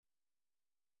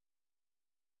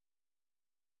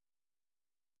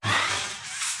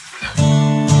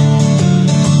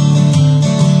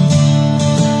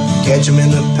Catch 'em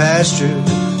in the pasture,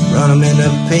 run 'em in the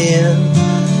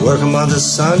pen, work 'em on the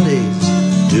Sundays,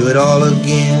 do it all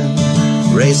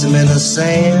again. Race 'em in the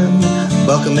sand,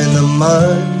 buck 'em in the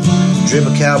mud, drip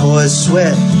a cowboy's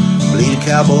sweat, bleed a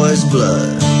cowboy's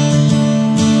blood.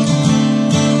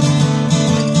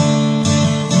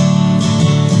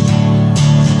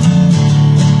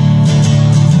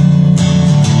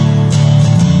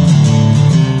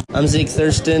 I'm Zeke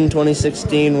Thurston,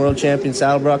 2016 World Champion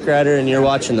Saddlebrock Rider, and you're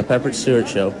watching The Pepperidge Stewart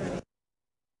Show.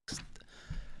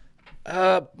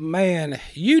 Man,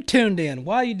 you tuned in.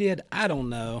 Why you did, I don't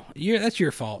know. That's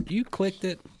your fault. You clicked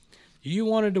it. You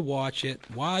wanted to watch it.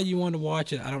 Why you wanted to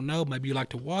watch it, I don't know. Maybe you like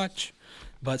to watch.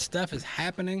 But stuff is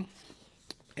happening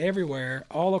everywhere,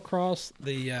 all across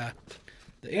the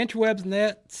interwebs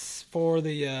nets for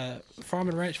the farm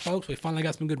and ranch folks. We finally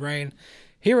got some good rain.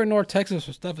 Here in North Texas,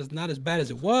 where stuff is not as bad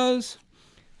as it was.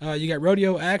 You got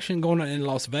rodeo action going on in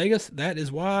Las Vegas. That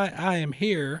is why I am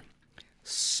here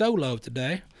solo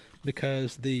today,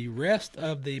 because the rest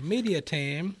of the media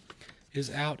team is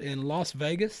out in Las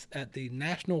Vegas at the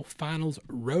National Finals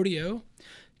Rodeo,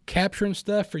 capturing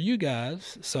stuff for you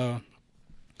guys. So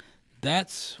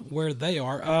that's where they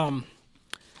are.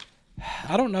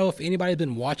 I don't know if anybody's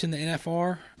been watching the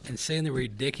NFR and seeing the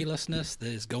ridiculousness that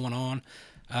is going on.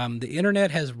 The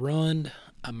internet has ruined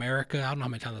America. I don't know how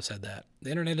many times I've said that.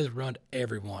 The internet has ruined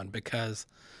everyone because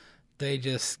they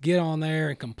just get on there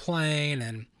and complain,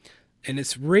 and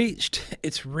it's reached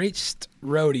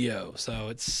rodeo. So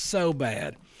it's so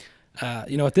bad.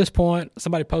 At this point,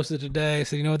 somebody posted today,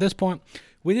 said, at this point,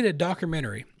 we need a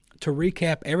documentary to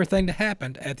recap everything that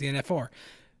happened at the NFR,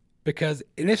 because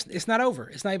it's not over.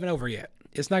 It's not even over yet.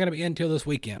 It's not going to be until this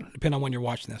weekend, depending on when you're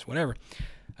watching this, whatever.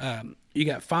 You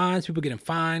got fines, people getting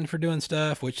fined for doing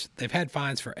stuff, which they've had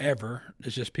fines forever.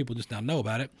 It's just people just now know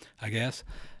about it, I guess.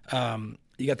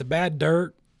 You got the bad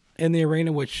dirt in the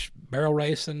arena, which barrel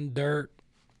racing, dirt,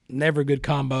 never a good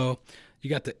combo. You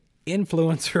got the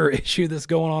influencer issue that's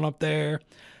going on up there.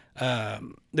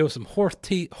 There was some horse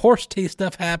tea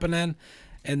stuff happening.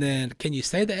 And then, can you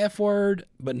say the F word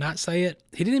but not say it?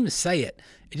 He didn't even say it.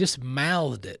 He just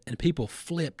mouthed it, and people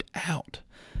flipped out.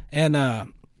 And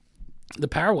the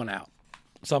power went out.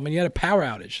 So, you had a power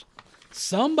outage.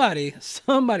 Somebody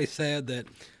said that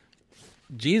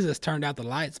Jesus turned out the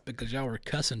lights because y'all were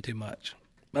cussing too much.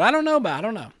 But I don't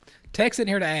know. Tex in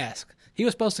here to ask. He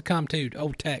was supposed to come too.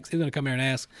 Old Tex. He was going to come here and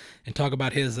ask and talk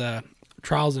about his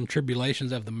trials and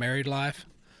tribulations of the married life.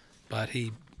 But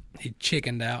he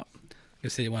chickened out. He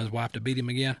said he wanted his wife to beat him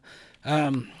again.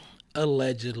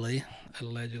 Allegedly.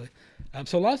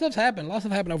 So a lot of stuff's happened.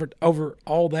 Over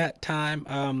all that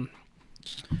time.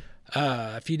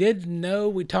 If you didn't know,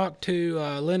 we talked to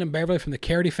Lynn and Beverly from the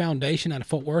Carity Foundation out of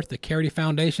Fort Worth. The Carity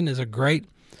Foundation is a great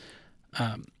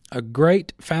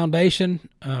foundation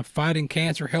fighting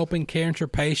cancer, helping cancer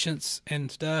patients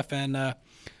and stuff. And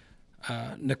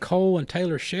Nicole and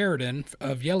Taylor Sheridan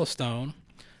of Yellowstone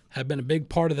have been a big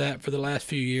part of that for the last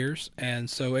few years. And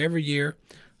so every year,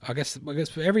 I guess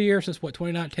every year since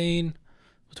 2018,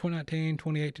 2019,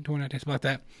 something like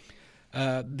that,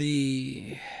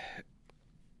 the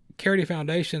Carity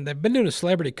Foundation, they've been doing a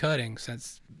celebrity cutting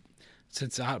since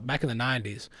back in the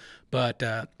 90s, but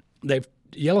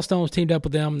Yellowstone's teamed up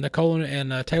with them. Nicole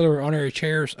and Taylor are honorary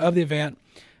chairs of the event,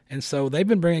 and so they've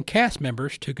been bringing cast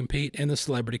members to compete in the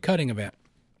celebrity cutting event.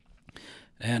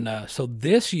 And so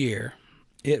this year,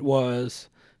 it was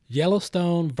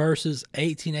Yellowstone versus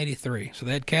 1883. So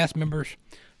they had cast members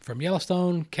from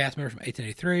Yellowstone, cast members from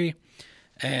 1883,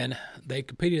 and they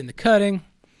competed in the cutting.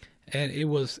 And it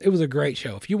was a great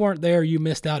show. If you weren't there, you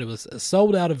missed out. It was a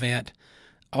sold out event.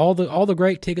 All the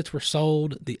great tickets were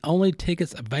sold. The only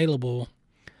tickets available,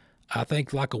 I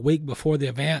think, like a week before the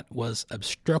event, was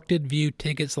obstructed view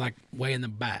tickets, like way in the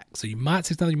back. So you might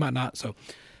see something, you might not. So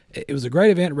it was a great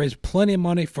event. It raised plenty of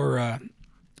money for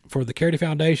the Carity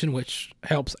Foundation, which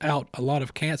helps out a lot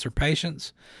of cancer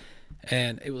patients.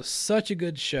 And it was such a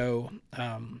good show.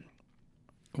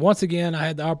 Once again, I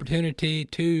had the opportunity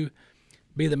to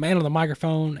be the man on the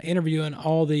microphone, interviewing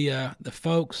all the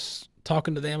folks,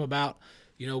 talking to them about,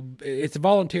 it's a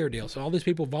volunteer deal. So all these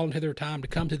people volunteer their time to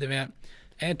come to the event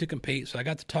and to compete. So I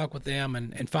got to talk with them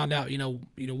and find out,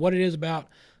 what it is about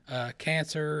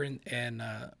cancer and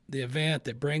the event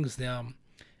that brings them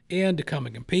in to come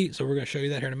and compete. So we're going to show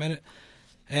you that here in a minute.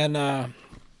 And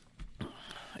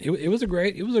it was a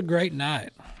great night.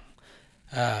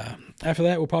 After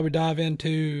that, we'll probably dive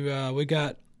into, we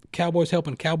got Cowboys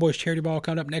Helping Cowboys Charity Ball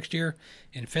coming up next year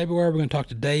in February. We're going to talk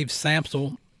to Dave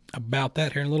Samsel about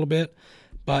that here in a little bit.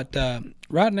 But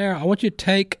right now, I want you to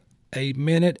take a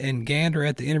minute and gander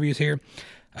at the interviews here.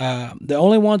 The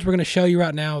only ones we're going to show you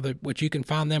right now, which you can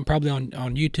find them probably on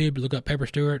YouTube. Look up Pepper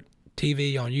Stewart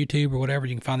TV on YouTube or whatever.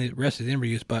 You can find the rest of the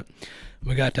interviews. But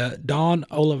we got Dawn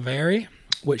Oliveri,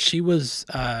 which she was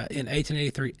in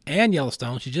 1883 and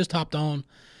Yellowstone. She just hopped on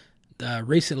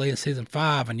recently in season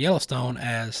 5 in Yellowstone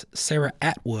as Sarah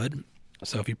Atwood.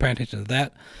 So if you pay attention to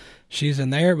that, she's in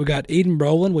there. We got Eden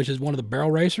Brolin, which is one of the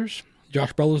barrel racers.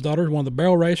 Josh Brolin's daughter is one of the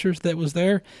barrel racers that was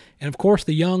there. And, of course,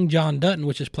 the young John Dutton,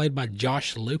 which is played by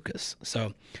Josh Lucas.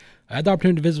 So I had the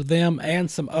opportunity to visit with them and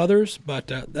some others, but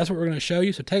that's what we're going to show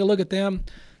you. So take a look at them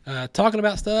talking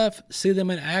about stuff, see them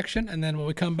in action, and then when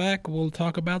we come back, we'll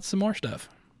talk about some more stuff.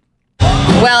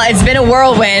 Well, it's been a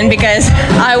whirlwind because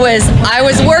I was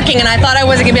working and I thought I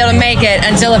wasn't going to be able to make it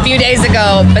until a few days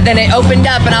ago, but then it opened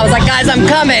up and I was like, guys, I'm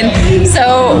coming.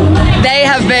 So they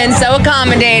have been so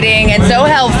accommodating and so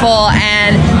helpful,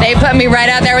 and they put me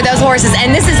right out there with those horses. And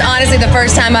this is honestly the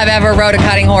first time I've ever rode a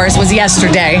cutting horse was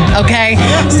yesterday, okay?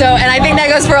 So, and I think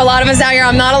that goes for a lot of us out here.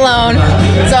 I'm not alone.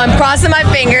 So I'm crossing my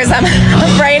fingers. I'm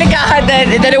praying to God that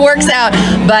it works out.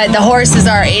 But the horses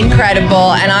are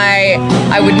incredible, and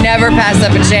I would never pass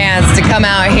up a chance to come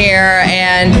out here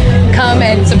and come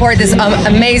and support this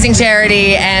amazing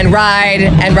charity and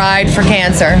ride for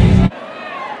cancer.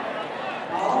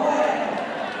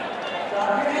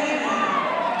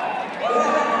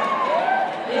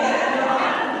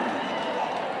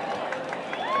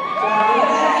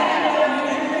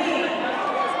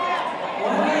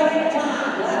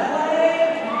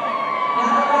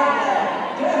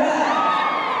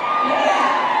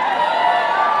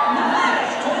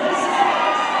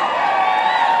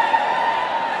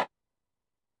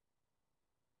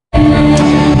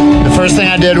 First thing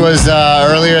I did was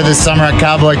earlier this summer at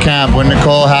Cowboy Camp when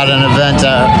Nicole had an event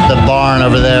at the barn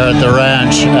over there at the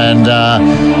ranch, and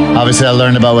obviously I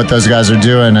learned about what those guys are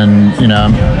doing, and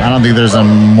I don't think there's a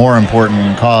more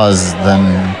important cause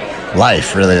than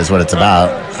life, really, is what it's about.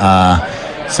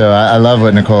 So I love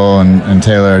what Nicole and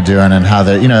Taylor are doing, and how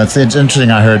they're, it's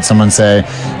interesting. I heard someone say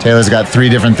Taylor's got 3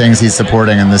 different things he's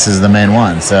supporting, and this is the main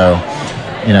one. So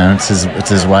it's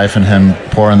his wife and him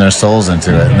pouring their souls into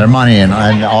it, and their money, and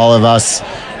all of us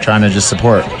trying to just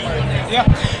support. Yeah,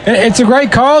 it's a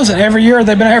great cause, and every year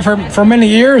they've been here for many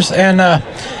years, and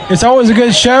it's always a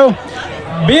good show.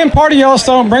 Being part of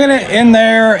Yellowstone, bringing it in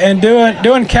there and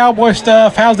doing cowboy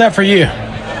stuff, how's that for you?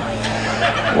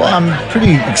 Well, I'm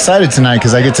pretty excited tonight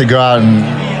because I get to go out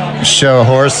and show a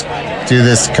horse, do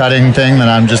this cutting thing that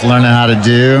I'm just learning how to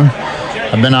do.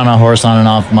 I've been on a horse on and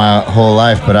off my whole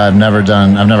life, but I've never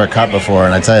cut before.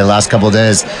 And I tell you, the last couple of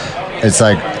days, it's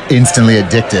like instantly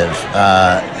addictive.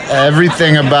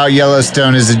 Everything about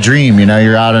Yellowstone is a dream.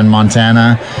 You're out in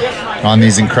Montana on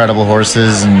these incredible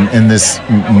horses and in this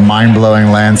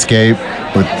mind-blowing landscape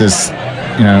with this,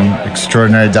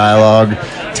 extraordinary dialogue,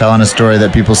 telling a story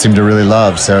that people seem to really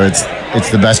love. So it's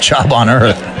the best job on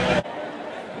earth.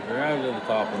 Grab to the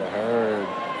top of the herd.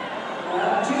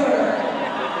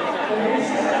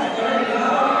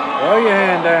 Throw your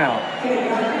hand down.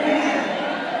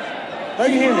 Throw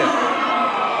your hand down.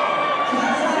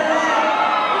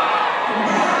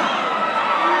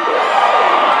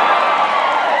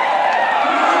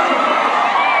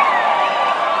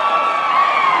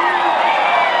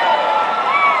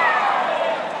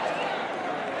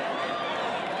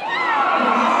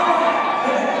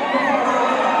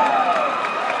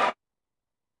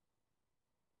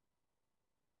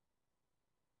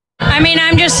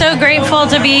 I'm just so grateful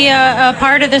to be a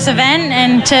part of this event,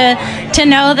 and to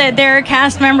know that there are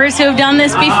cast members who have done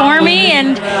this before me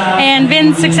and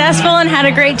been successful and had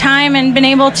a great time and been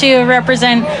able to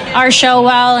represent our show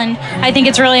well. And I think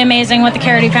it's really amazing what the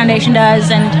Charity Foundation does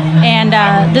and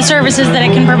the services that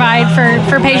it can provide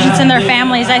for patients and their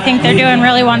families. I think they're doing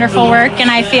really wonderful work, and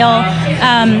I feel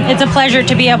it's a pleasure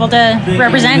to be able to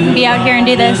represent and be out here and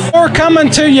do this. Before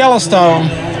coming to Yellowstone,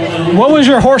 what was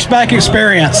your horseback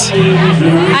experience?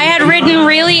 I had ridden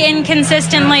really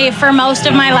inconsistently for most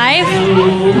of my life,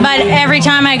 but every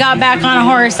time I got back on a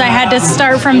horse, I had to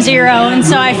start from zero, and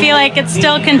so I feel like it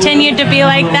still continued to be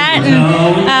like that,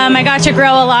 and I got to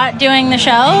grow a lot doing the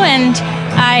show, and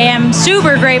I am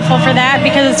super grateful for that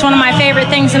because it's one of my favorite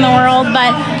things in the world.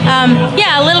 But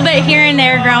a little bit here and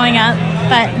there growing up,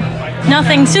 but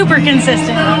nothing super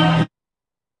consistent.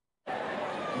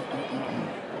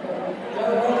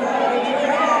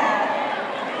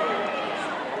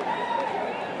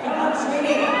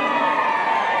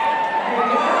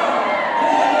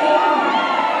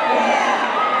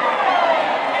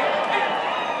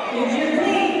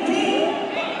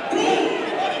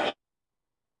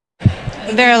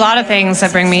 There are a lot of things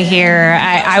that bring me here.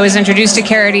 I was introduced to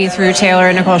Carity through Taylor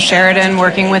and Nicole Sheridan,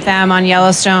 working with them on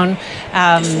Yellowstone.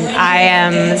 I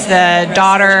am the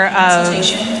daughter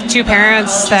of two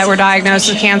parents that were diagnosed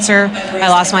with cancer. I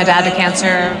lost my dad to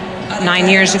cancer 9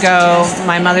 years ago.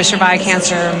 My mother survived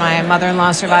cancer. My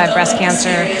mother-in-law survived breast cancer.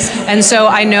 And so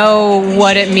I know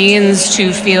what it means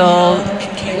to feel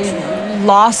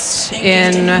lost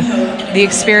in the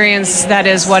experience that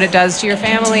is what it does to your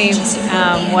family,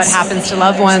 what happens to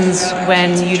loved ones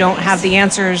when you don't have the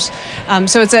answers.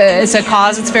 So it's a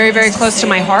cause that's very, very close to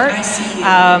my heart.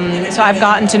 So I've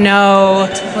gotten to know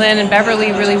Lynn and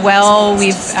Beverly really well.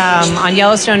 We've on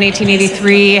Yellowstone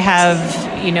 1883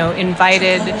 have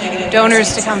invited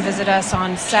donors to come visit us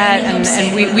on set,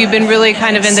 and we've been really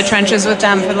kind of in the trenches with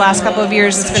them for the last couple of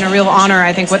years. It's been a real honor.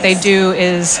 I think what they do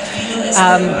is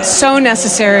so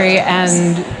necessary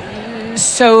and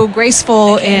so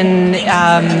graceful in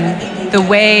the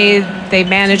way they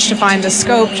manage to find the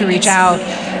scope to reach out.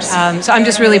 So I'm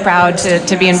just really proud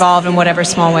to be involved in whatever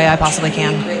small way I possibly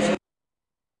can.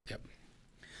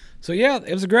 So yeah,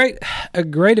 it was a great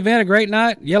event, a great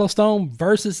night. Yellowstone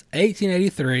versus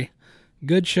 1883.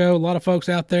 Good show. A lot of folks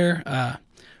out there.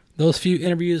 Those few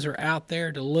interviews are out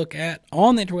there to look at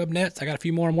on the interweb nets. I got a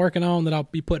few more I'm working on that I'll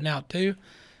be putting out too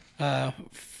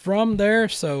from there.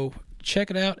 So check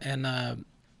it out and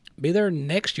be there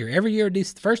next year. Every year,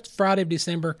 first Friday of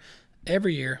December,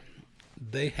 every year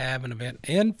they have an event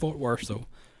in Fort Worth. So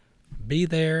be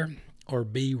there or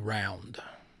be round.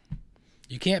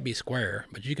 You can't be square,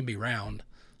 but you can be round.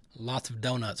 Lots of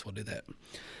donuts will do that.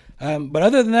 But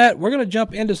other than that, we're going to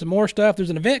jump into some more stuff. There's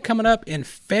an event coming up in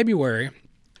February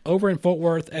over in Fort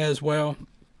Worth as well.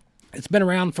 It's been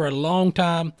around for a long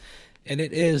time, and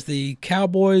it is the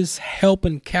Cowboys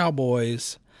Helping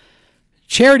Cowboys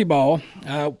Charity Ball.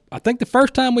 I think the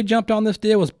first time we jumped on this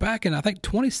deal was back in,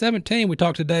 2017. We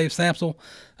talked to Dave Samsel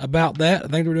about that. I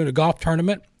think we were doing a golf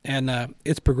tournament. And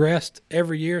it's progressed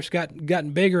every year. It's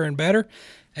gotten bigger and better.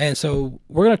 And so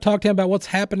we're going to talk to him about what's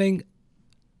happening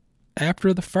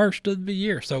after the first of the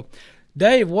year. So,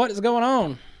 Dave, what is going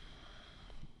on?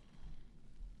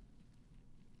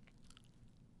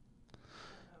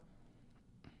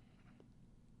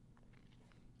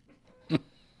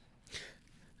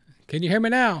 Can you hear me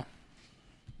now?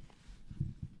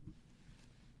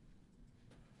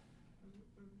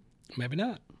 Maybe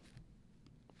not.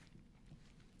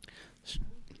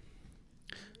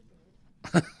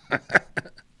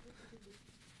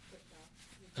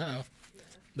 Uh-oh.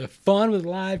 The fun with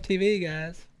live TV,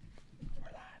 guys.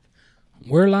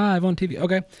 We're live on TV.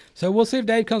 Okay, so we'll see if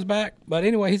Dave comes back. But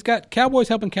anyway, he's got Cowboys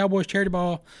Helping Cowboys Charity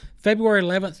Ball, February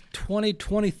 11th,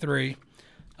 2023,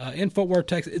 in Fort Worth,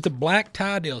 Texas. It's a black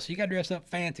tie deal, so you got to dress up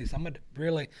fancy. So I'm going to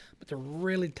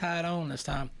really tie it on this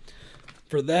time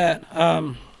for that.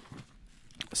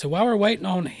 So while we're waiting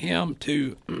on him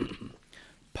to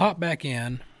pop back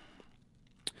in,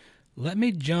 let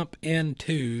me jump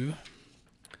into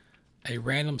a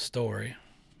random story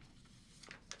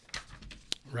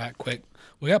right quick.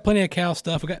 We got plenty of cow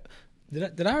stuff.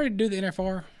 Did I already do the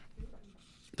NFR?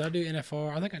 Did I do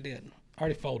NFR? I think I did. I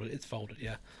already folded. It's folded,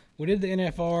 yeah. We did the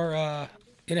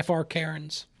NFR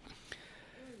Karens.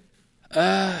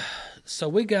 So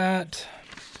we got,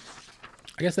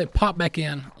 I guess they pop back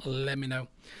in. Let me know.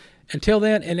 Until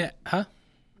then, huh?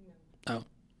 Oh.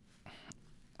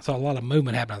 I saw a lot of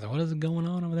movement happening. I was like, what is going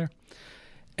on over there?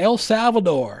 El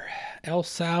Salvador.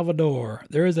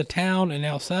 There is a town in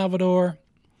El Salvador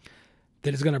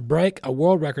that is going to break a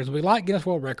world record. We like Guinness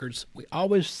World Records. We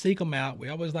always seek them out. We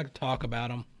always like to talk about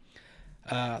them.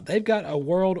 They've got a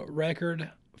world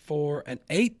record for an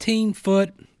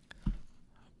 18-foot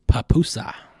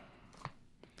pupusa.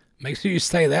 Make sure you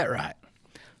say that right.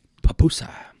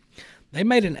 Pupusa. They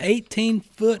made an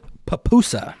 18-foot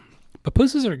pupusa.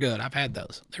 Pupusas are good. I've had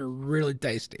those. They're really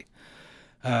tasty.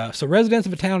 So residents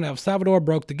of a town in El Salvador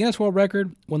broke the Guinness World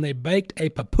Record when they baked a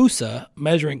pupusa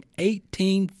measuring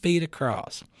 18 feet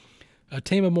across. A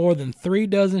team of more than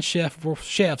 36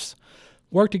 chefs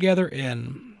worked together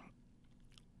in,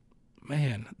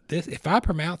 this, if I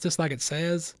pronounce this like it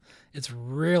says, it's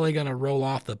really going to roll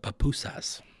off the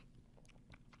pupusas.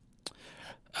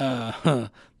 The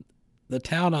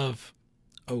town of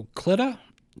Oclita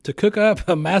to cook up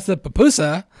a massive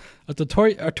pupusa, a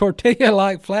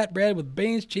tortilla-like flatbread with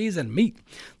beans, cheese, and meat.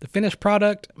 The finished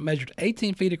product measured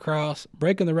 18 feet across,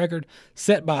 breaking the record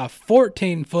set by a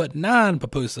 14-foot 9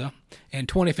 pupusa in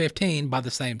 2015 by the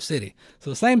same city. So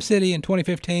the same city in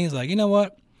 2015 is like, you know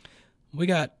what? We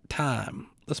got time.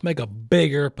 Let's make a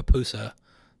bigger pupusa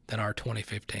than our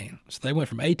 2015. So they went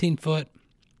from 14 foot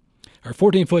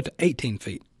to 18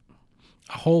 feet.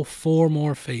 A whole 4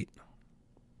 more feet.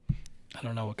 I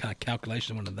don't know what kind of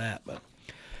calculation went into that, but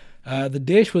the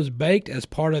dish was baked as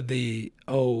part of the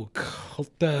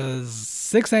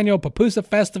 6th annual Pupusa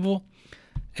Festival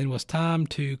and was timed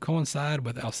to coincide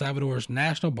with El Salvador's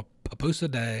National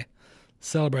Pupusa Day,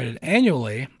 celebrated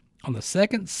annually on the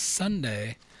second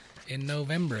Sunday in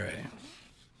November.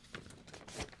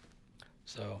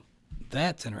 So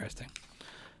that's interesting.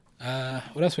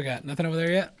 What else we got? Nothing over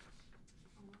there yet?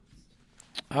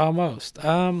 Almost.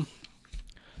 I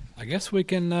guess we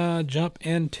can jump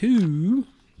into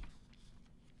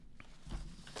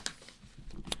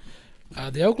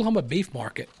the Oklahoma beef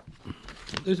market.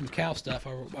 Do some cow stuff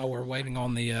while we're waiting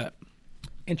on the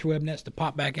interweb nets to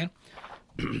pop back in.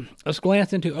 Let's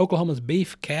glance into Oklahoma's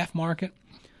beef calf market.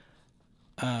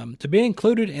 To be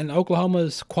included in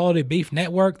Oklahoma's Quality Beef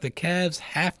Network, the calves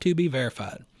have to be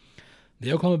verified.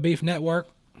 The Oklahoma Beef Network,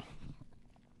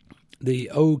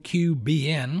 the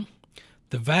OQBN,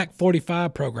 the VAC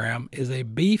 45 program, is a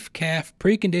beef calf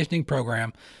preconditioning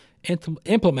program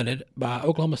implemented by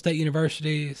Oklahoma State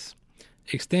University's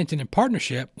Extension in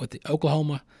partnership with the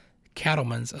Oklahoma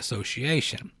Cattlemen's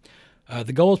Association.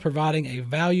 The goal is providing a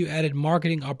value-added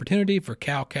marketing opportunity for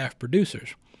cow-calf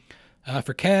producers.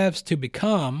 For calves to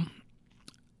become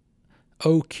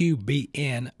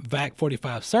OQBN VAC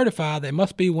 45 certified, they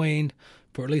must be weaned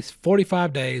for at least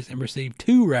 45 days and receive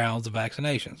 2 rounds of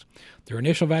vaccinations, their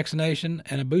initial vaccination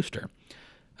and a booster,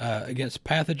 against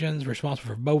pathogens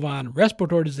responsible for bovine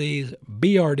respiratory disease,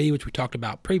 BRD, which we talked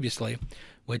about previously,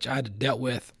 which I dealt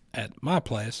with at my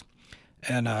place,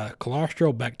 and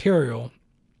colostral bacterial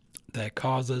that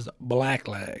causes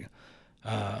blackleg.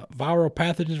 Viral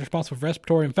pathogens responsible for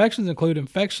respiratory infections include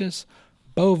infectious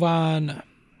bovine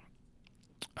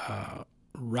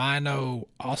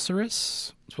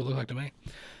rhinoceros. That's what it looks like to me.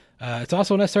 It's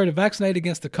also necessary to vaccinate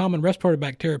against the common respiratory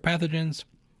bacteria pathogens,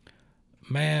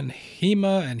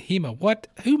 Manhema and Hema. What?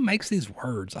 Who makes these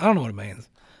words? I don't know what it means.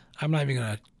 I'm not even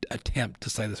going to attempt to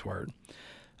say this word.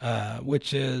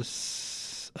 Which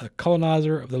is a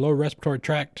colonizer of the lower respiratory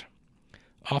tract,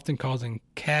 often causing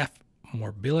calf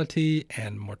morbidity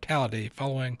and mortality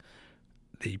following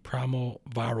the primal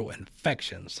viral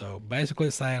infection. So basically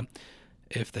it's saying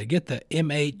if they get the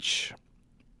MH,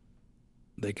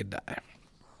 they could die.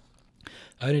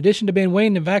 In addition to being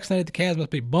weaned and vaccinated, the calves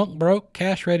must be bunk broke,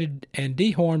 castrated, and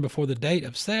dehorned before the date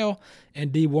of sale,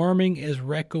 and deworming is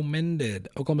recommended.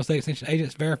 Oklahoma State Extension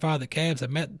agents verify that calves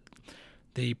have met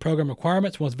the program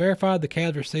requirements. Once verified, the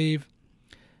calves receive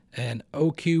an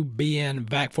OQBN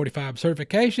VAC 45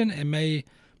 certification and may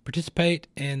participate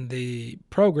in the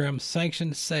program's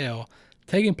sanctioned sale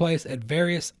taking place at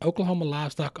various Oklahoma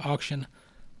livestock auction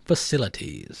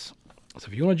facilities. So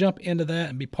if you want to jump into that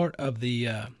and be part of the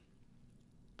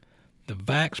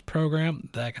VAX program,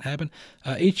 that can happen.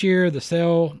 Each year, the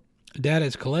sale data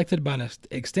is collected by an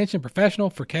extension professional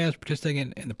for calves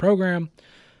participating in the program.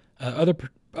 Other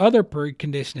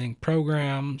preconditioning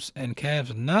programs and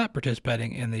calves not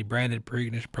participating in the branded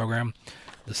preconditioning program,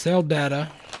 the cell data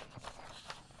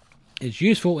is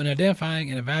useful in identifying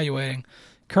and evaluating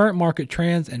current market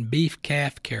trends and beef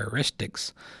calf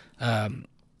characteristics.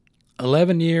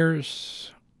 11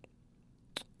 years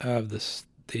of the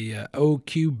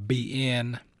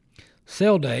OQBN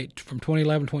sale date from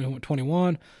 2011 to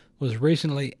 2021 was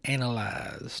recently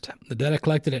analyzed. The data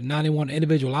collected at 91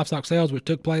 individual livestock sales, which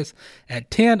took place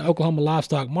at 10 Oklahoma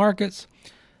livestock markets,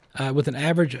 with an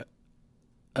average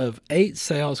of 8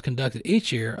 sales conducted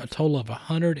each year. A total of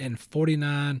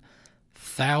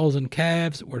 149,000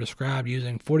 calves were described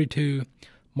using 42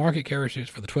 market characteristics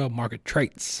for the 12 market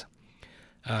traits.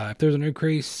 If there's an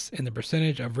increase in the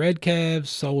percentage of red calves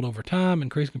sold over time,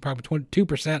 increasing approximately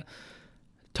 22%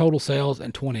 total sales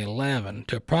in 2011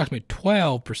 to approximately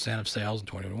 12% of sales in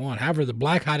 2021. However, the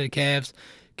black-hided calves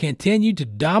continued to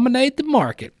dominate the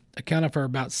market, accounting for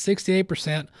about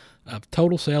 68% of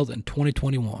total sales in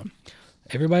 2021.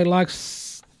 Everybody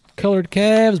likes colored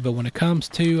calves, but when it comes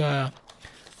to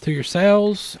your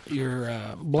sales, your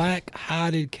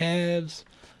black-hided calves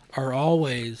are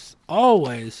always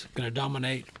going to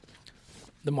dominate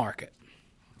the market.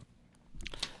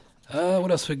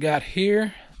 What else we got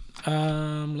here?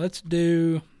 Let's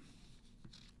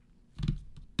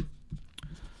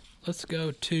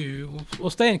go to, we'll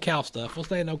stay in cow stuff. We'll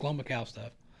stay in Oklahoma cow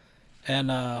stuff. And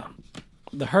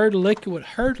the herd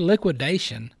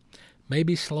liquidation may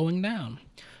be slowing down.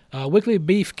 Weekly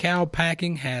beef cow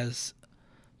packing has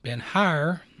been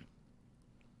higher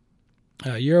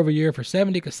year over year for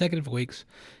 70 consecutive weeks.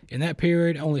 In that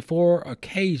period, only 4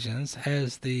 occasions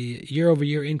has the year over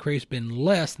year increase been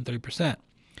less than 3%.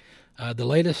 The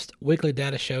latest weekly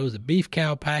data shows that beef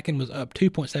cow packing was up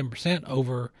 2.7%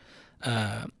 over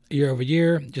year over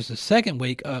year. Just the second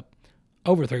week up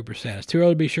over 3%. It's too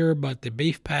early to be sure, but the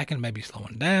beef packing may be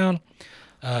slowing down.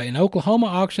 In Oklahoma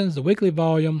auctions, the weekly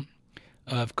volume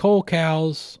of cull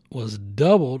cows was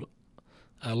doubled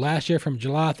last year from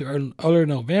July through early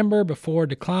November before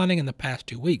declining in the past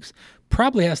 2 weeks.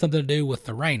 Probably has something to do with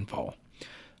the rainfall.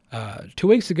 2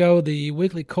 weeks ago, the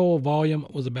weekly cull volume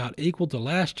was about equal to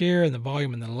last year, and the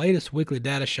volume in the latest weekly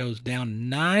data shows down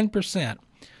 9%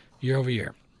 year over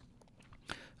year.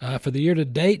 For the year to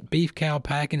date, beef cow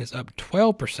packing is up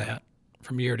 12%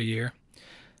 from year to year.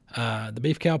 The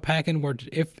beef cow packing,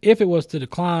 if it was to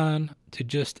decline to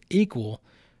just equal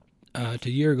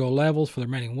to year ago levels for the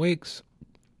remaining weeks,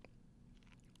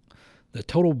 the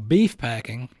total beef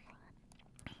packing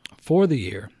for the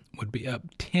year would be up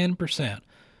 10%.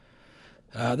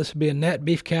 This would be a net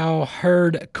beef cow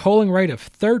herd culling rate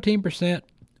of 13%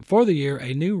 for the year,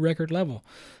 a new record level.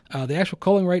 The actual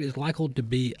culling rate is likely to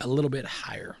be a little bit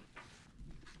higher.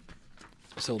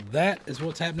 So that is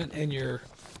what's happening in your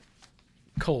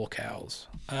cull cows.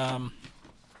 Have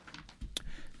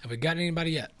we got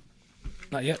anybody yet?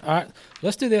 Not yet. All right,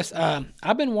 let's do this.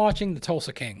 I've been watching the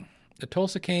Tulsa King. The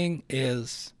Tulsa King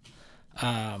is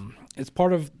it's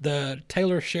part of the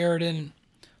Taylor Sheridan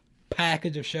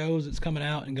package of shows that's coming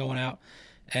out and going out,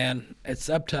 and it's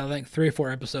up to I think 3 or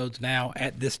 4 episodes now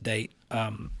at this date.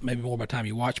 Maybe more by the time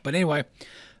you watch. But anyway,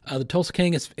 the Tulsa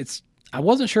King it's. I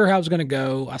wasn't sure how it was going to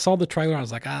go. I saw the trailer. I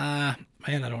was like, man,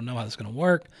 I don't know how this is going to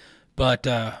work. But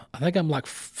I think I'm like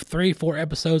 3, 4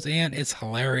 episodes in. It's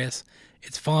hilarious.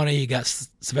 It's funny. You got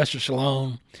Sylvester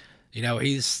Stallone. You know,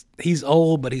 he's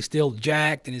old, but he's still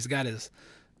jacked, and he's got his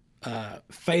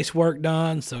face work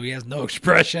done, so he has no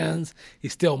expressions. He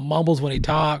still mumbles when he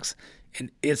talks.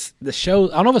 And it's the show.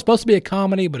 I don't know if it's supposed to be a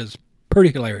comedy, but it's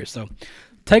pretty hilarious. So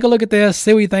take a look at this,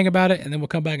 see what you think about it, and then we'll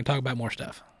come back and talk about more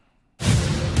stuff.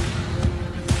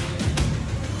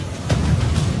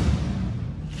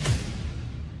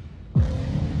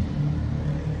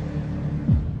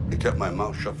 I kept my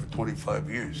mouth shut for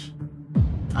 25 years.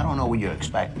 I don't know what you're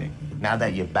expecting now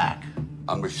that you're back.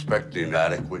 I'm expecting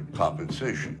adequate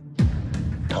compensation.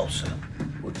 Tulsa.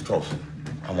 What's Tulsa?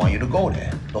 I want you to go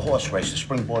there. The horse race, the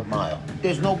Springboard Mile.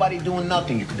 There's nobody doing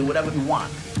nothing. You can do whatever you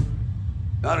want.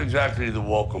 Not exactly the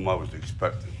welcome I was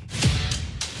expecting.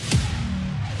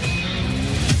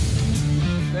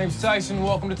 Name's Tyson.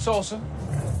 Welcome to Tulsa.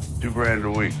 $2,000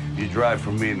 a week. You drive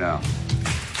for me now.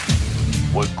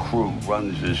 What crew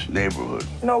runs this neighborhood?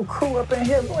 No crew up in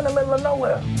here. We're in the middle of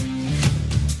nowhere.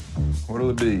 What'll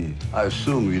it be? I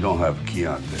assume you don't have a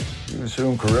Chianti. You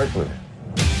assume correctly.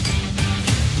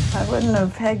 I wouldn't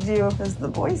have pegged you as the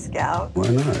Boy Scout. Why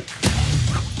not?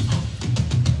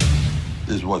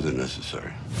 This wasn't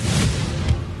necessary.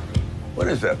 What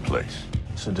is that place?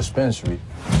 It's a dispensary.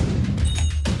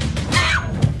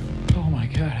 Oh my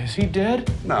God, is he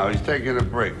dead? No, he's taking a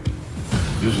break.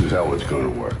 This is how it's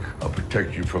going to work. I'll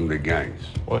protect you from the gangs.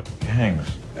 What gangs?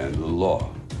 And the law.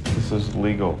 This is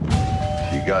legal.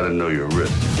 You got to know your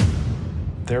risk.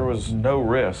 There was no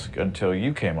risk until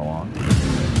you came along.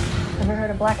 Ever heard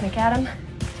of Black McAdam?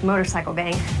 Motorcycle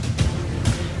gang.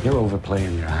 You're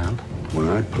overplaying your hand. When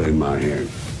I play my hand,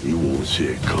 you won't see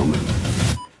it coming.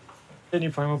 Any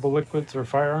flammable liquids or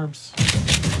firearms?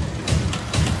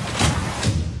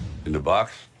 In the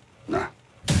box? Nah.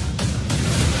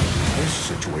 This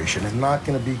situation is not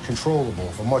going to be controllable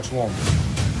for much longer.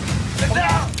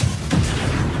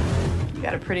 You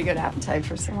got a pretty good appetite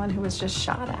for someone who was just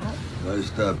shot at. If I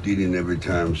stopped eating every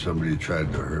time somebody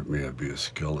tried to hurt me, I'd be a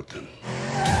skeleton.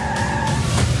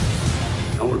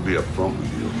 I want to be upfront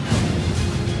with you.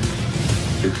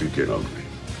 It could get ugly.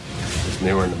 Just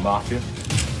they were in the mafia?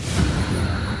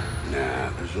 Nah,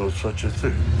 there's no such a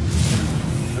thing.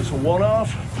 Is this a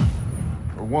one-off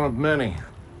or one of many?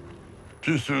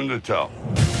 Too soon to tell.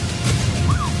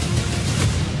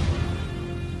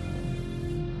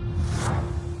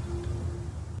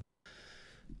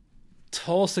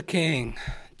 Tulsa King.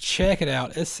 Check it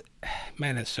out.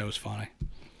 Man, that show's funny.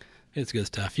 It's good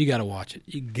stuff. You got to watch it.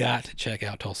 You got to check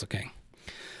out Tulsa King.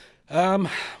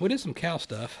 We did some cow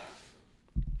stuff.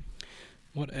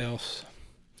 What else?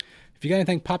 If you got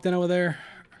anything popped in over there?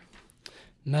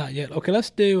 Not yet. Okay, let's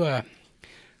do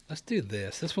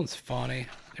this. This one's funny.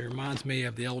 It reminds me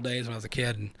of the old days when I was a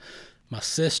kid and my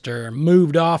sister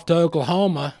moved off to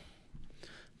Oklahoma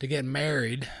to get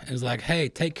married and was like, hey,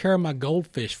 take care of my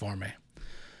goldfish for me.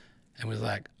 And was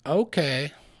like,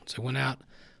 okay. So went out,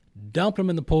 dumped them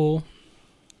in the pool.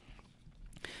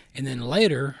 And then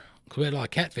later, because we had a lot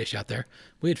of catfish out there,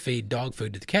 we'd feed dog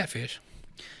food to the catfish.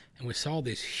 and we saw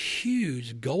these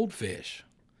huge goldfish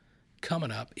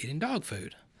coming up eating dog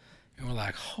food. And we're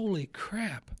like, holy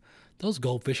crap, those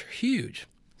goldfish are huge.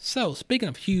 So, speaking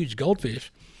of huge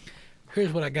goldfish,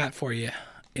 here's what I got for you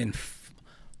in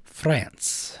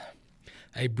France.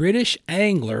 A British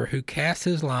angler who cast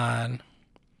his line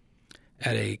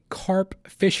at a carp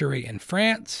fishery in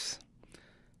France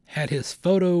had his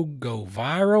photo go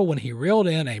viral when he reeled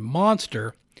in a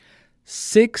monster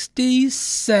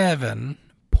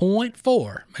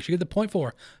 67.4, make sure you get the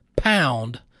 0.4,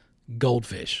 pound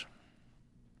goldfish.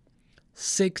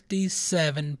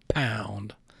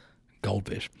 67-pound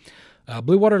goldfish.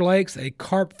 Blue Water Lakes, a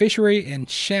carp fishery in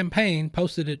Champagne,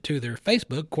 posted it to their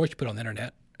Facebook. Of course, you put it on the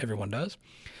internet. Everyone does.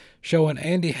 Showing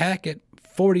Andy Hackett,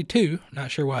 42,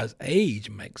 not sure why his age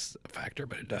makes a factor,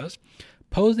 but it does,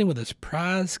 posing with his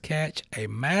prize catch, a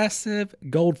massive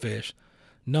goldfish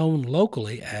known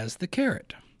locally as the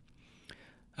carrot.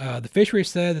 The fishery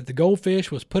said that the goldfish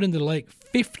was put into the lake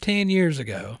 15 years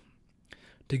ago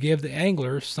to give the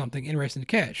anglers something interesting to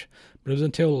catch. But it was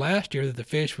until last year that the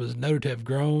fish was noted to have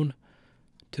grown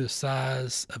to the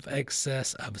size of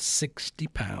excess of 60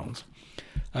 pounds.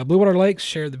 Blue Water Lakes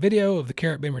shared the video of the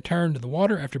carrot being returned to the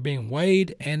water after being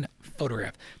weighed and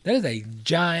photographed. That is a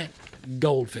giant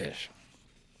goldfish.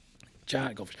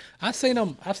 Giant goldfish. I've seen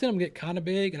them get kind of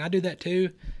big, and I do that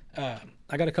too. I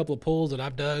got a couple of pools that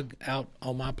I've dug out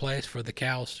on my place for the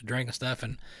cows to drink and stuff,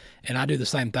 and I do the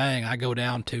same thing. I go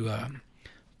down to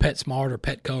PetSmart or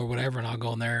Petco or whatever, and I'll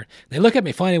go in there. They look at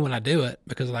me funny when I do it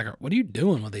because they're like, what are you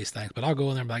doing with these things? But I'll go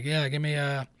in there and be like, yeah, give me,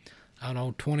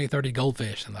 20, 30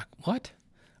 goldfish. I'm like, what?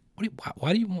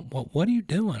 What are you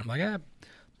doing? I'm like, I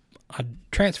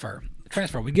transfer.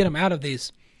 We get them out of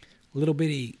these little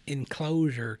bitty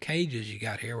enclosure cages you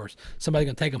got here where somebody's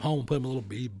going to take them home and put them in a little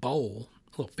bitty bowl,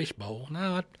 a little fish bowl.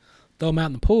 No, I throw them out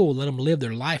in the pool, let them live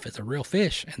their life as a real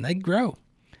fish, and they grow.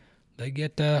 They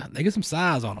get some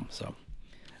size on them, so.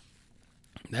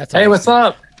 That's hey, what's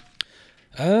up?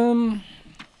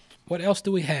 What else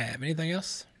do we have? Anything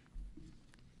else?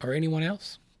 Or anyone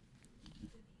else?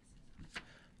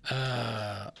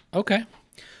 Okay.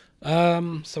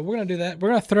 So we're going to do that. We're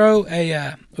going to throw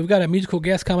we've got a musical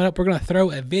guest coming up. We're going to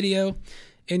throw a video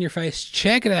in your face.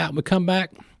 Check it out. When we come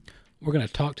back, we're going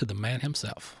to talk to the man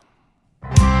himself.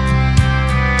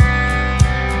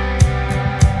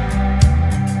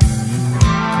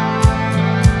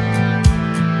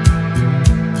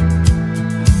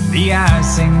 The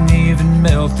ice ain't even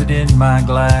melted in my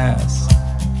glass.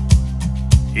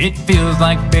 It feels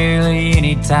like barely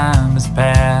any time has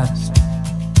passed.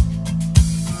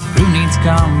 Who needs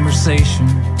conversation?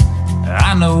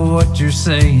 I know what you're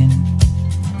saying.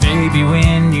 Baby,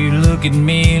 when you look at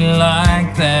me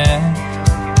like that.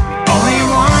 Only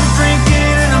one drink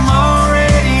in and I'm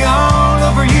already all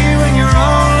over you and you're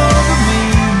all over me.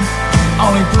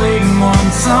 Only playing one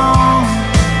song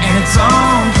and it's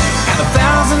on. Got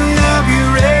 1,000 of your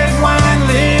red wine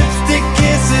lipstick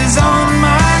kisses on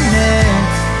my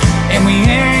neck, and we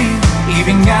ain't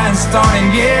even gotten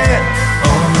started yet.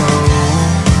 Oh no,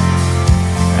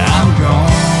 I'm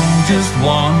gone just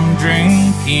one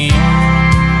drink in.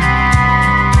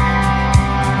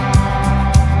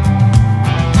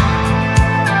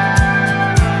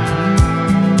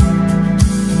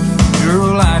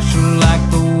 Girl, I sure like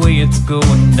the way it's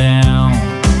going down.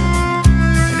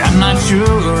 I'm not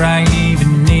sure I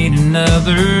even need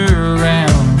another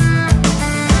round.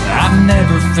 I've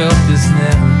never felt this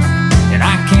never, and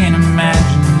I can't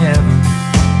imagine never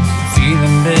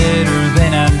feeling better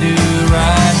than I do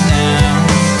right now.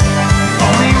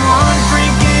 Only one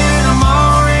drink in, I'm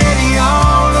already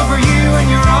all over you and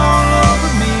you're all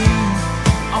over me.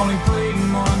 Only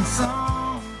playing one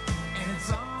song and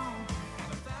it's on.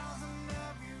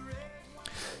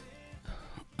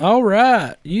 All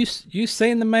right, you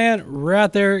seen the man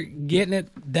right there getting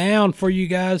it down for you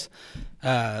guys.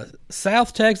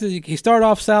 South Texas. He started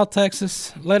off South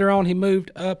Texas. Later on, he moved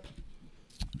up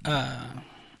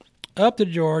to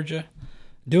Georgia,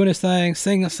 doing his thing,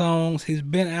 singing songs. He's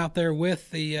been out there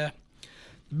with the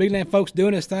big name folks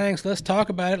doing his thing. So let's talk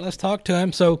about it. Let's talk to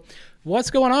him. So, what's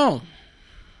going on?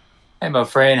 Hey, my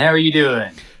friend, how are you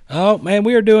doing? Oh man,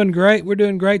 we are doing great. We're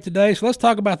doing great today. So let's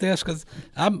talk about this because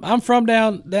I'm from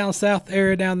down south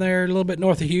area down there, a little bit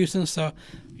north of Houston. So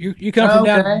you come from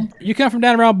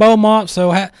down around Beaumont.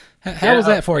 So how was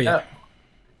that for you?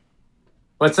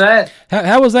 What's that?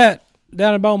 How was that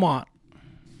down in Beaumont?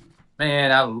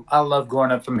 Man, I love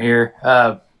growing up from here.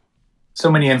 So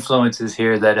many influences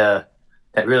here that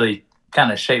really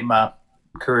kind of shaped my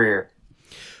career.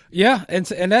 Yeah, and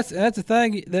that's the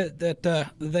thing that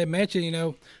they mentioned. You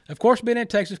know, of course, being in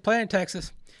Texas, playing in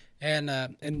Texas,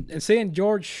 and seeing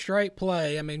George Strait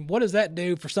play. I mean, what does that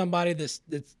do for somebody that's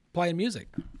playing music?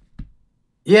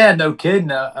 Yeah, no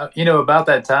kidding. About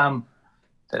that time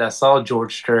that I saw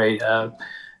George Strait, I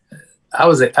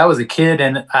was a kid,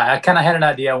 and I kind of had an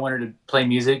idea I wanted to play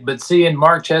music. But seeing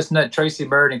Mark Chestnut, Tracy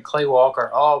Byrd, and Clay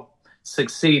Walker all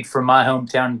succeed from my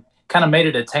hometown kind of made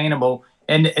it attainable.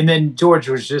 And then George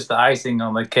was just the icing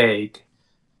on the cake,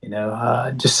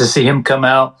 just to see him come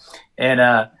out.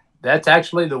 And that's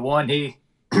actually the one he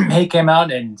came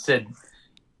out and said,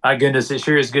 "My goodness, it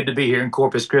sure is good to be here in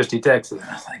Corpus Christi, Texas."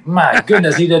 I was like, my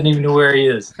goodness, he doesn't even know where he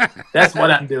is. That's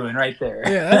what I'm doing right there.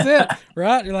 Yeah, that's it,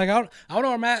 right? You're like, I don't know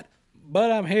where I'm at,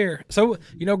 but I'm here. So,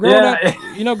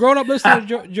 growing up listening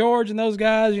to George and those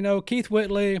guys, Keith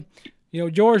Whitley,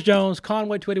 George Jones,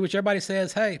 Conway Twitty, which everybody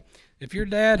says, hey, if your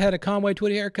dad had a Conway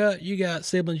Twitty haircut, you got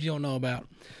siblings you don't know about.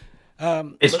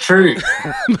 It's true.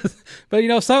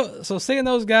 But so seeing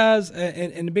those guys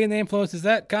and being the influence, is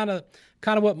that kind of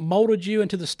what molded you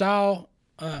into the style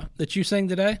that you sing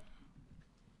today?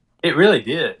 It really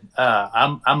did.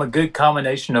 I'm a good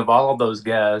combination of all of those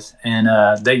guys, and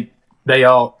they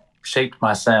all shaped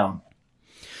my sound.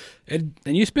 And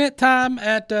you spent time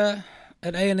at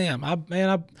A&M.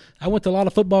 I went to a lot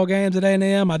of football games at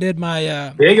A&M. I did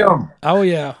my big on. Oh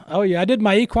yeah. I did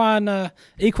my equine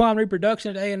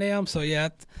reproduction at A&M. So yeah,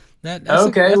 that's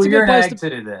okay. That's well, a you're good an place ag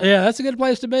city then. Yeah, that's a good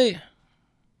place to be.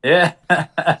 Yeah.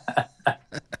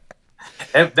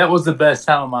 That was the best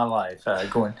time of my life.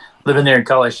 Living there in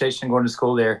College Station, going to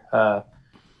school there.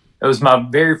 It was my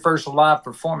very first live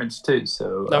performance too.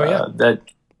 So that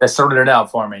sorted it out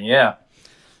for me. Yeah.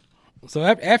 So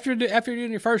after you're doing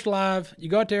your first live, you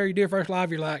go out there, you do your first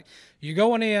live, you're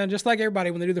going in just like everybody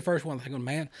when they do the first one. They're going,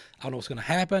 man, I don't know what's going to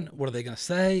happen. What are they going to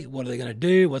say? What are they going to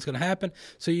do? What's going to happen?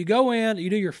 So you go in, you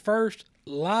do your first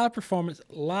live performance,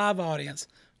 live audience.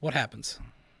 What happens?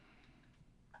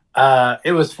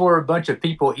 It was for a bunch of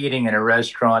people eating in a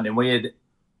restaurant, and my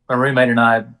roommate and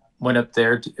I went up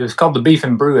there. It was called the Beef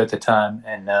and Brew at the time,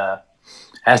 and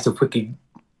asked if we could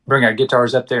bring our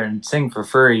guitars up there and sing for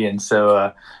free. And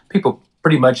so people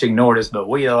pretty much ignored us, but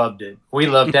we loved it. We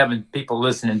loved having people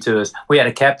listening to us. We had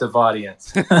a captive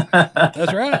audience.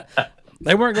 That's right.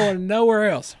 They weren't going nowhere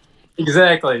else.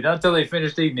 Exactly. Not until they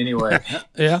finished eating anyway.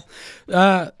 Yeah.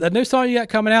 The new song you got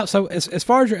coming out. So as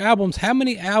far as your albums, how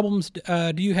many albums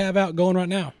do you have out going right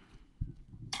now?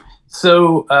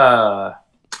 So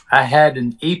I had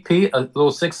an EP, a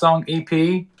little 6-song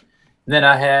EP. Then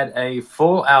I had a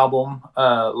full album,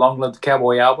 Long Live the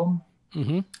Cowboy album.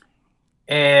 Mm-hmm.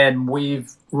 And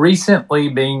we've recently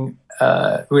been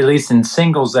releasing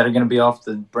singles that are going to be off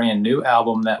the brand new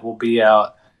album that will be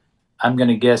out, I'm going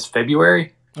to guess,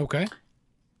 February. Okay.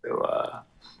 So,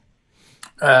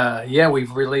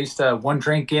 we've released One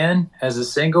Drink In as a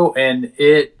single, and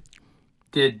it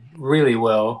did really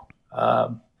well.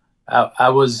 I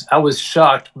was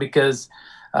shocked because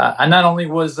I not only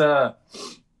was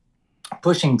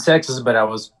pushing Texas, but I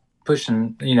was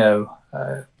pushing,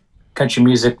 country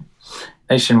music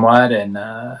nationwide, and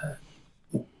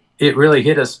it really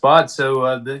hit a spot.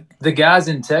 So the guys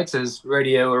in Texas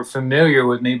radio are familiar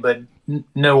with me, but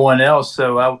no one else.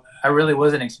 So I really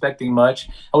wasn't expecting much.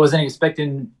 I wasn't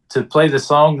expecting to play the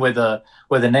song with a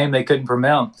name they couldn't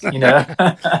pronounce.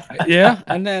 Yeah,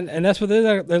 and that's what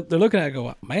they're looking at. And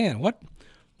go, man, what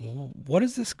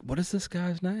is this? What is this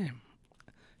guy's name?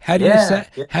 How do you say?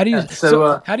 How do you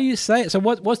how do you say it? So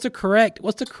what's the correct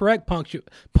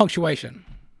punctuation?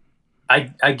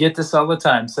 I get this all the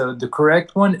time. So the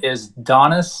correct one is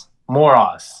Donis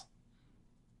Moras.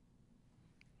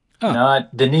 Oh.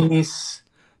 Not Denise,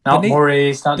 not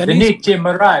Maurice, not Denise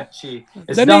Marachi.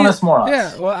 It's Donis Moras.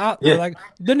 Yeah, well, like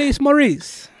Denise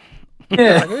Maurice.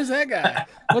 Yeah. Like, who's that guy?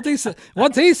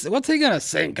 What's he gonna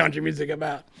sing country music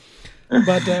about?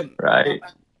 But right.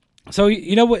 So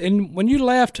you know what? And when you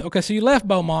left, so you left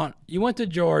Beaumont, you went to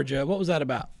Georgia. What was that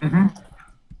about? Mm-hmm.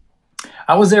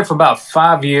 I was there for about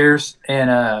 5 years,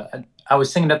 and I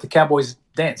was singing at the Cowboys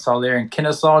Dance Hall there in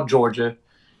Kennesaw, Georgia.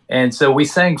 And so we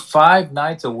sang 5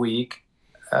 nights a week,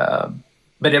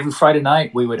 but every Friday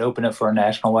night we would open up for a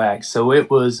national act. So it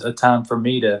was a time for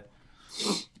me to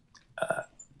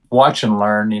watch and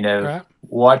learn, right.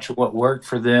 Watch what worked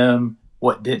for them,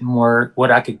 what didn't work, what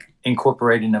I could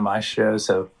incorporate into my show.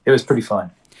 So it was pretty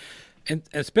fun. And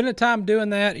spending time doing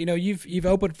that, you've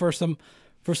opened for some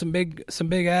big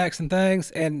acts and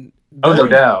things, and no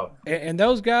doubt. And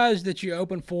those guys that you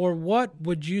opened for, what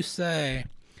would you say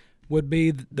would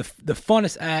be the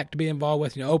funnest act to be involved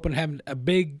with? Having a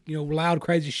big, loud,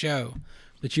 crazy show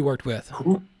that you worked with.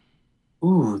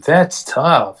 Ooh, that's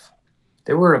tough.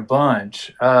 There were a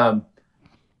bunch.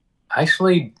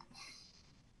 Actually,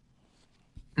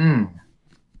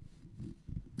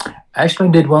 I actually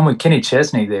did one with Kenny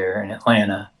Chesney there in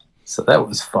Atlanta, so that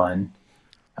was fun.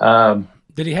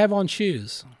 Did he have on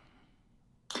shoes?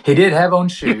 He did have on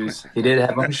shoes. He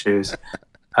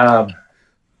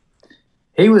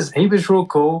was real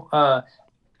cool. I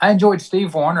enjoyed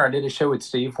Steve Warner. I did a show with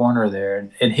Steve Warner there,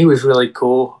 and he was really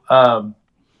cool.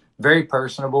 Very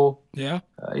personable. Yeah.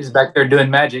 He's back there doing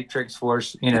magic tricks for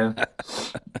us,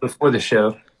 before the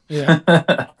show.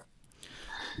 Yeah.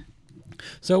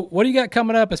 So what do you got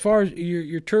coming up as far as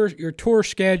your tour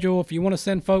schedule? If you want to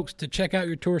send folks to check out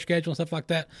your tour schedule and stuff like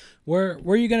that, where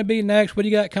are you going to be next? What do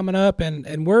you got coming up,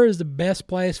 and where is the best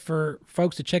place for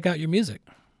folks to check out your music?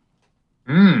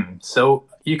 So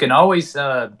you can always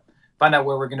find out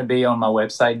where we're going to be on my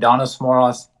website,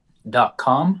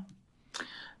 DonnaSmoros.com.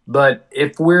 But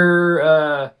if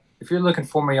you're looking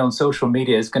for me on social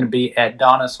media, it's going to be at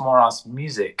Donna Smoros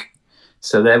Music.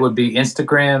 So that would be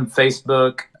Instagram,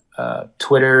 Facebook,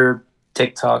 Twitter,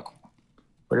 TikTok,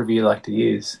 whatever you like to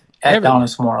use. At Donna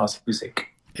Smoros Music.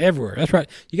 Everywhere. That's right.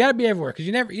 You got to be everywhere because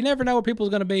you never know where people's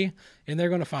going to be, and they're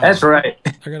going to find you. That's right.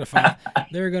 They're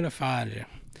going to find you.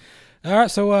 All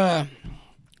right. So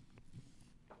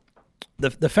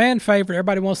the fan favorite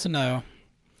everybody wants to know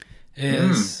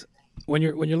is when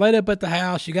you're laid up at the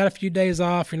house, you got a few days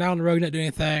off, you're not on the road, you're not doing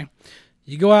anything.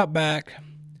 You go out back,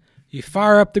 you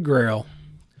fire up the grill.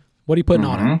 What are you putting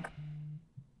on it?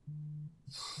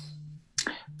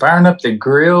 Firing up the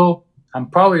grill, I'm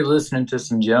probably listening to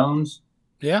some Jones.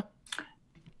 Yeah?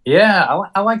 Yeah,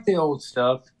 I like the old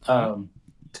stuff. To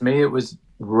me, it was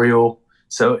real.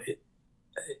 So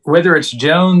whether it's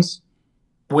Jones,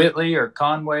 Whitley, or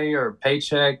Conway, or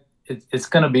Paycheck, it's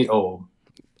going to be old.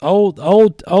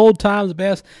 Old times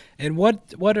best. And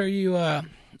what are you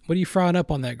frying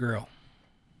up on that grill?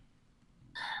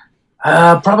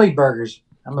 Probably burgers.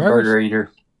 I'm a burger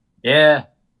eater. Yeah.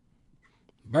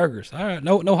 Burgers. All right.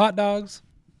 No hot dogs.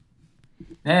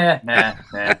 Nah.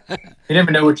 You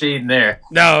never know what you're eating there.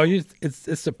 No, it's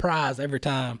a surprise every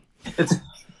time.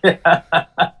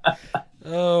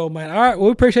 Oh man. All right. Well,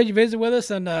 we appreciate you visiting with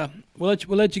us, and we'll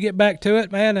let you get back to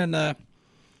it, man. And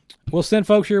we'll send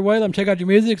folks your way. Let them check out your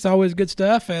music. It's always good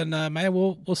stuff. And man,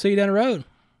 we'll see you down the road.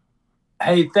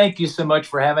 Hey, thank you so much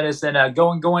for having us. And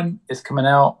Going is coming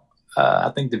out.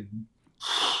 I think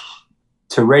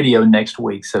to radio next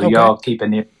week. So y'all keep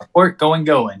an ear for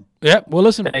Going. Yep, we'll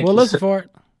listen. We'll listen for it.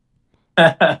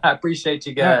 I appreciate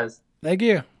you guys. Right. Thank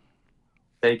you.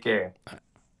 Take care.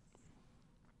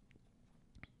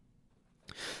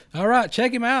 All right,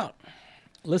 check him out.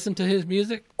 Listen to his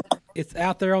music. It's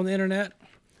out there on the internet.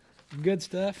 Good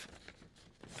stuff.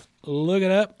 Look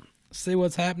it up. See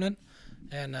what's happening,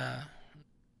 and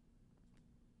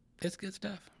it's good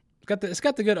stuff. It's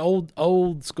got the good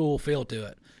old school feel to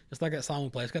it. Just like that song we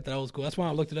play. It's got that old school. That's why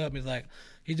I looked it up.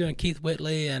 He's doing Keith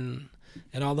Whitley and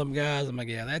all them guys. I'm like,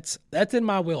 yeah, that's in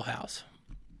my wheelhouse.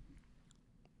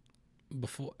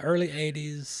 Before early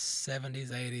 80s,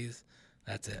 70s, 80s.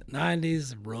 That's it.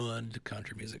 90s run to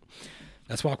country music.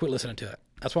 That's why I quit listening to it.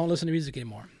 That's why I don't listen to music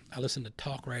anymore. I listen to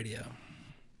talk radio.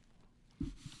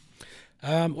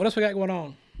 What else we got going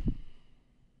on?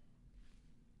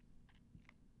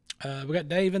 We got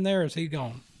Dave in there, or is he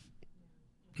gone?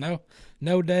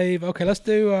 No Dave. Okay, let's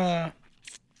do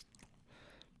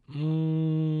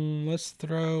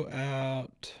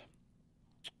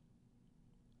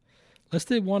let's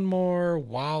do one more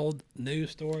wild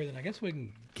news story, then I guess we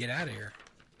can get out of here.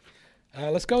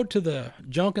 Let's go to the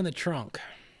Junk in the Trunk.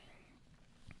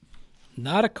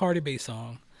 Not a Cardi B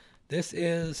song. This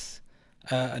is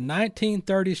a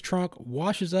 1930s trunk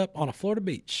washes up on a Florida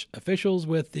beach. Officials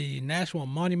with the National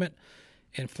Monument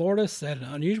in Florida said an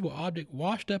unusual object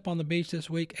washed up on the beach this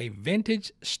week, a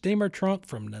vintage steamer trunk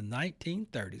from the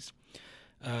 1930s.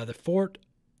 The Fort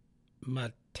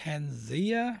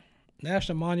Matanzas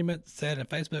National Monument said in a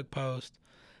Facebook post,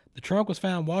 the trunk was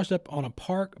found washed up on a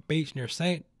park beach near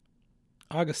St.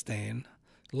 Augustine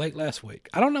late last week.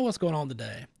 I don't know what's going on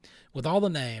today with all the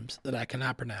names that I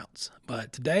cannot pronounce,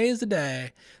 but today is the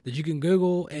day that you can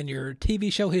Google in your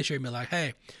TV show history and be like,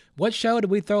 hey, what show did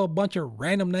we throw a bunch of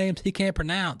random names he can't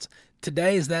pronounce?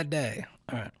 Today is that day.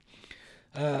 All right.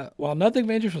 While nothing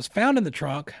of interest was found in the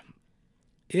trunk,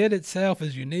 it itself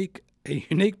is a unique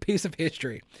piece of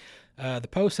history. The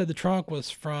post said the trunk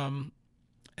was from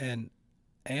an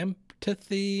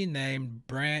amphitheater named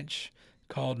branch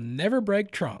called Never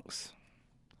Break Trunks.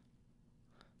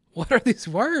 What are these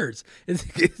words?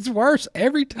 It's worse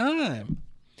every time.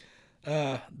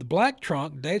 The black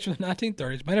trunk dates from the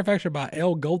 1930s, manufactured by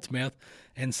L. Goldsmith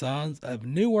and Sons of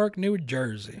Newark, New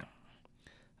Jersey.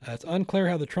 It's unclear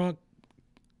how the trunk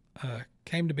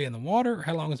came to be in the water or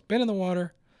how long it's been in the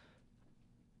water,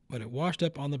 but it washed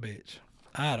up on the beach.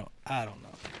 I don't know.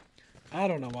 I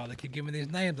don't know why they keep giving me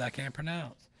these names I can't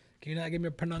pronounce. Can you not give me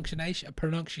a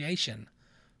pronunciation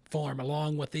form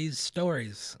along with these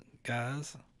stories,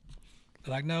 guys?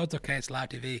 They're like, no, it's okay. It's live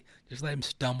TV. Just let him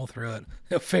stumble through it.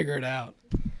 He'll figure it out.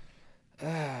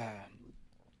 I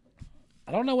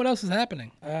don't know what else is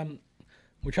happening.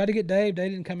 We tried to get Dave.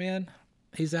 Dave didn't come in.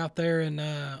 He's out there in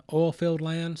oil field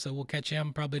land, so we'll catch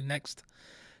him probably next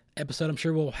episode. I'm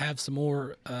sure we'll have some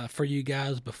more for you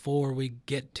guys before we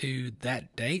get to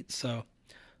that date. So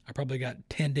I probably got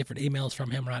 10 different emails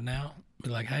from him right now. Be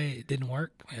like, hey, it didn't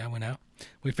work. Yeah, we know.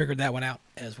 We figured that one out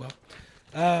as well.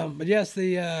 But yes,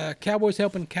 the Cowboys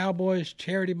Helping Cowboys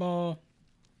Charity Ball.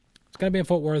 It's going to be in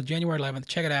Fort Worth, January 11th.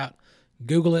 Check it out.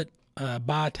 Google it.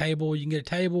 Buy a table. You can get a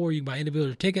table or you can buy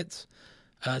individual tickets.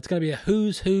 It's going to be a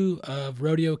who's who of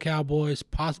rodeo cowboys,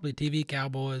 possibly TV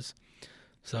cowboys.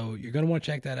 So you're going to want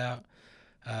to check that out.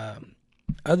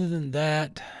 Other than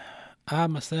that, I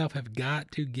myself have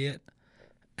got to get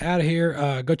out of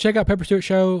here. Go check out Pepper Stewart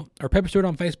Show or Pepper Stewart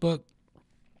on Facebook.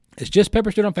 It's just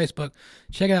Pepper Stewart on Facebook.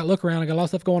 Check it out. Look around. I got a lot of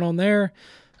stuff going on there.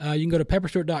 You can go to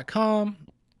pepperstewart.com.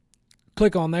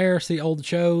 Click on there. See old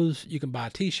shows. You can buy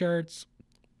T-shirts.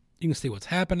 You can see what's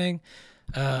happening.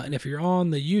 And if you're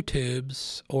on the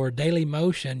YouTubes or Daily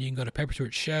Motion, you can go to Pepper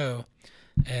Stewart Show,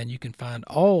 and you can find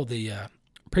all the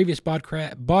previous I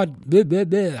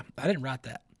didn't write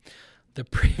that. The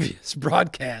previous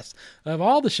broadcasts of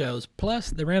all the shows, plus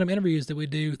the random interviews that we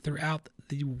do throughout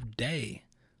the day,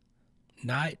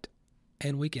 night,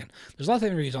 and weekend. There's lots of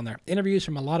interviews on there. Interviews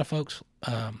from a lot of folks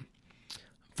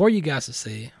for you guys to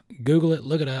see. Google it,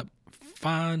 look it up,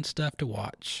 find stuff to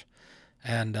watch.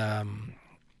 And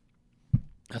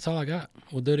that's all I got.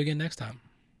 We'll do it again next time.